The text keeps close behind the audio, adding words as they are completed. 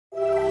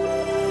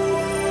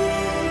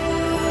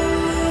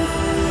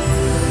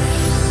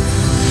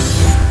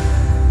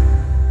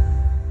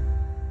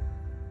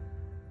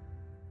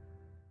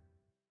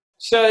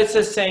So it's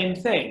the same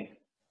thing.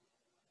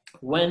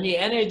 When the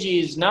energy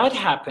is not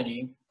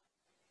happening,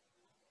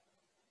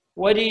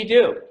 what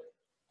do?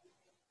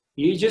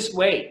 You just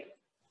wait.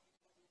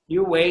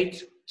 You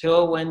wait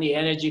till when the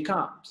energy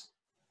comes.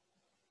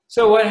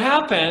 So what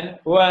happened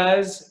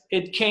was,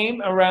 it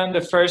came around the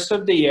first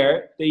of the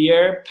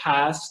year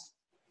passed,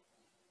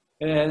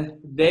 a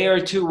day or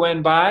two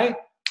went by,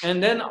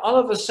 and then all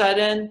of a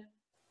sudden,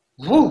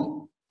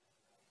 whoo,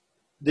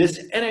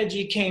 this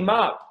energy came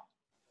up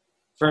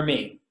for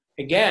me.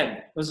 Again,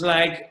 it was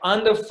like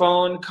on the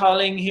phone,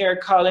 calling here,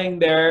 calling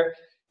there,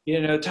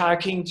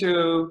 talking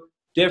to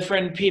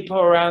different people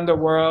around the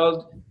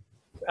world,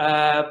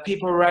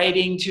 people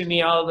writing to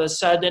me all of a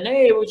sudden,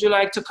 hey, would you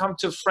like to come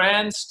to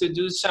France to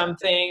do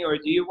something? Or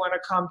do you want to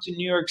come to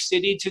New York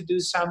City to do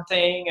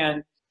something?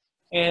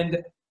 And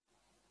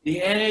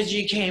the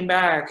energy came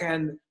back,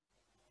 and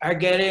I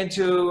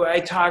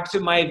talk to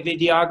my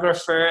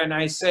videographer and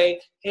I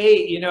say,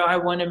 hey, I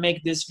want to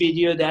make this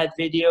video, that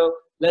video.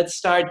 Let's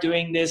start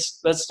doing this.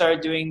 Let's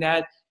start doing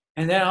that.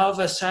 And then all of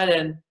a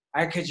sudden,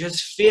 I could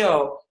just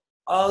feel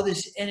all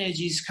this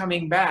energy is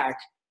coming back,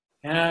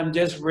 and I'm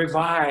just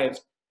revived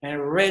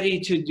and ready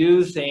to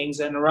do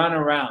things and run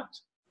around.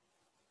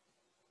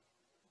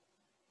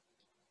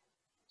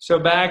 So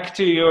back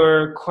to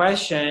your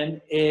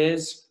question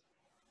is,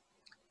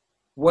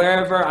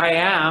 wherever I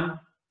am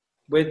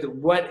with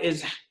what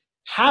is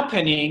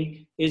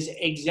happening is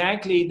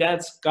exactly,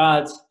 that's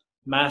God's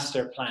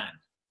master plan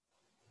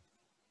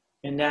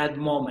in that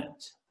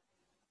moment.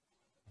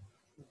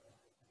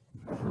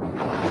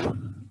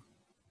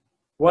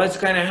 What's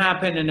going to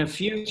happen in the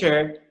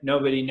future,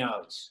 nobody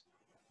knows.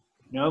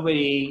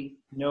 Nobody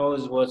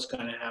knows what's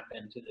going to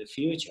happen to the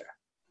future.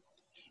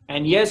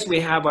 And yes, we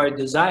have our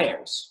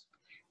desires.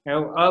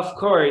 Now, of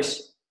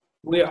course,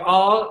 we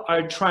all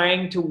are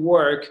trying to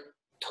work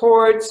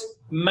towards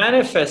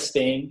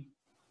manifesting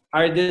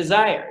our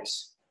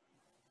desires.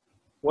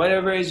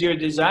 Whatever is your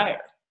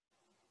desire.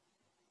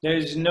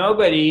 There's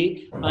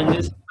nobody on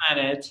this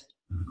planet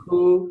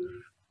who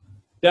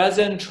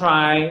doesn't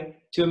try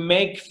to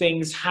make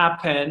things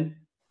happen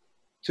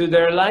to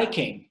their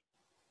liking.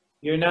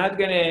 You're not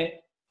going to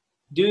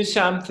do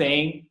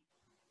something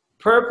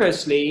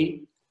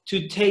purposely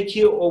to take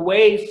you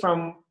away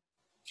from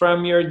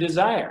your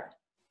desire.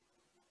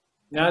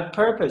 Not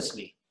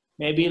purposely.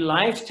 Maybe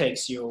life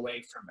takes you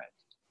away from it.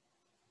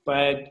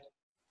 But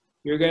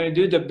you're going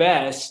to do the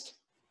best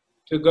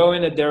to go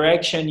in the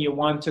direction you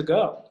want to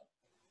go.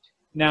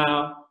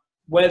 Now,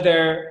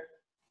 whether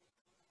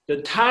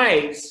the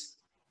tides,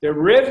 the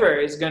river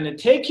is going to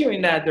take you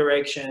in that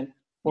direction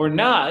or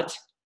not,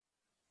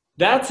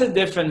 that's a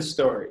different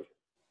story.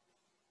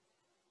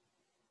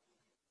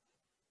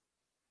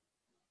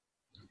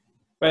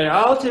 But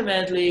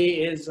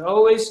ultimately, it's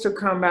always to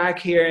come back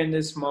here in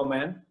this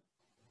moment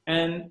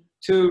and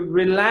to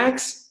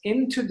relax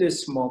into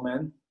this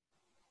moment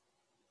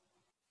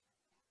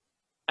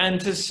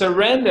and to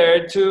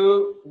surrender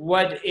to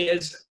what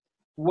is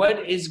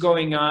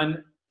going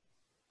on,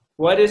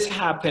 what is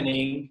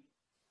happening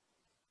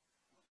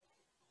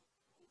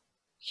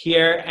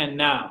here and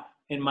now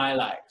in my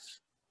life.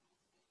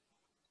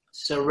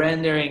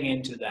 Surrendering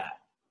into that.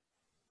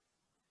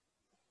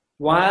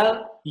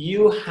 While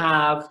you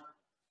have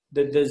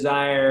the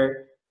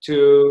desire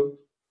to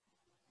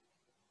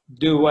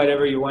do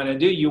whatever you want to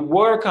do, you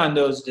work on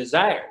those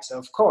desires,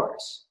 of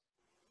course.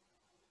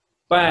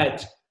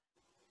 But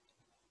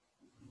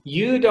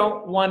you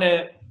don't want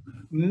to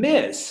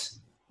miss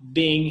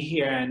being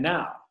here and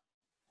now.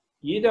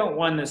 You don't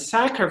want to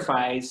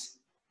sacrifice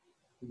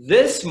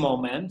this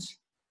moment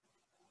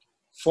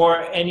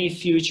for any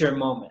future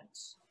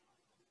moments.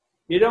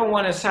 You don't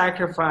want to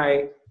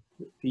sacrifice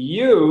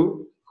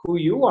you, who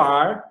you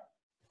are,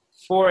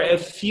 for a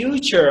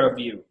future of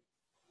you.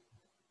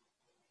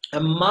 A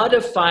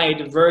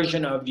modified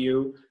version of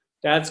you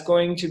that's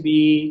going to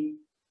be,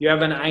 you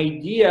have an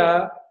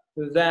idea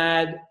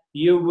that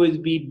you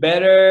would be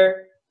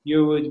better,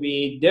 you would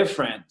be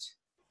different.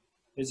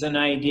 It's an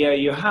idea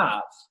you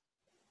have.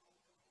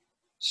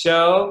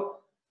 So,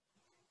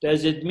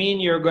 does it mean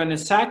you're going to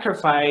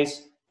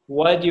sacrifice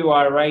what you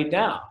are right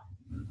now?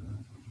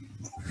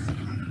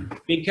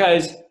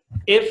 Because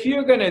if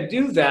you're going to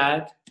do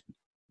that,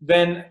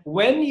 then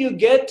when you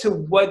get to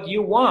what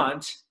you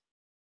want,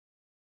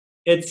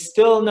 it's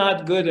still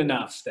not good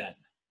enough then.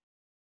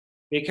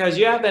 Because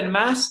you haven't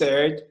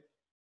mastered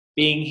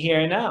being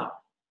here now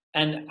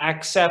and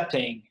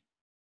accepting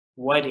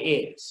what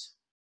is.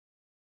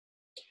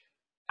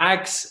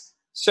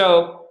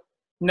 So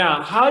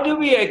now, how do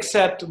we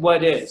accept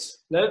what is?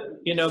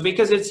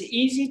 Because it's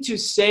easy to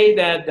say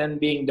that than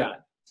being done.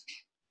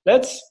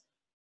 Let's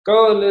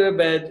go a little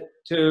bit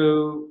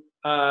to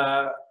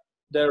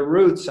the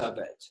roots of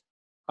it,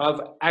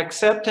 of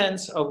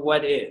acceptance of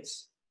what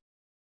is.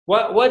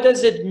 What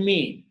does it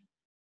mean?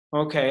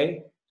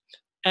 Okay,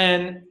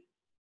 and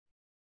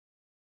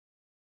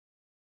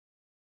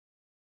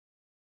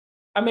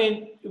I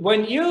mean,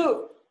 when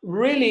you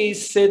really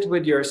sit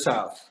with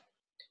yourself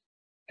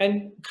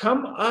and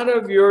come out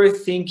of your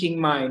thinking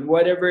mind,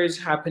 whatever is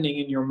happening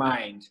in your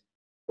mind,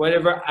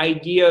 whatever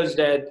ideas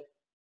that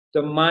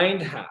the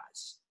mind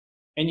has,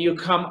 and you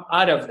come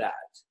out of that,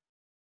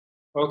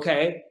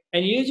 okay?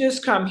 And you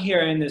just come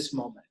here in this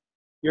moment.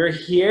 You're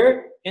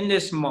here in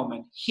this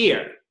moment,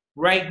 here,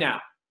 right now,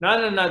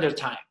 not another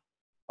time,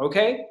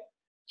 okay?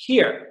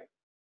 Here.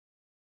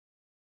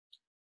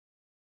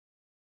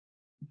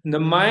 The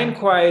mind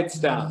quiets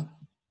down.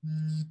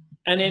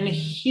 And in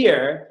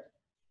here,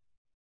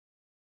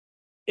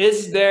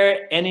 is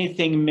there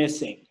anything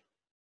missing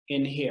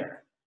in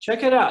here?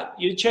 Check it out.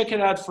 You check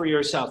it out for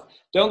yourself.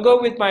 Don't go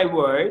with my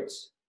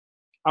words.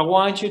 I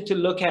want you to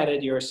look at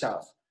it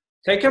yourself.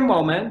 Take a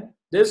moment,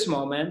 this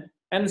moment,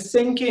 and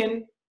sink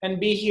in and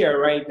be here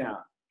right now,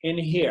 in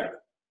here.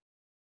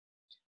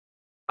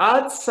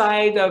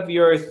 Outside of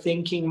your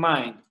thinking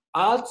mind,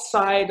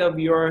 outside of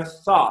your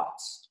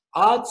thoughts,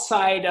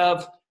 outside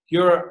of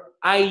your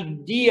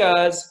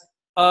ideas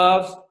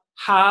of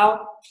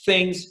how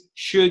things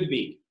should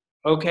be,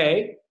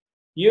 okay?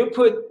 You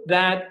put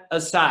that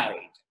aside.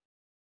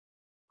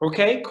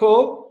 Okay,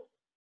 cool?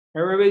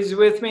 Everybody's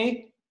with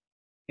me?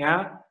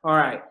 Yeah? All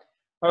right.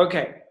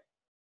 Okay.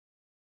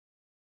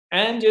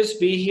 And just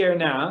be here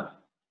now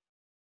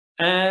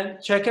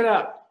and check it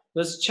out.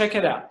 Let's check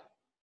it out.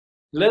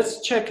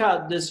 Let's check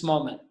out this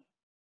moment.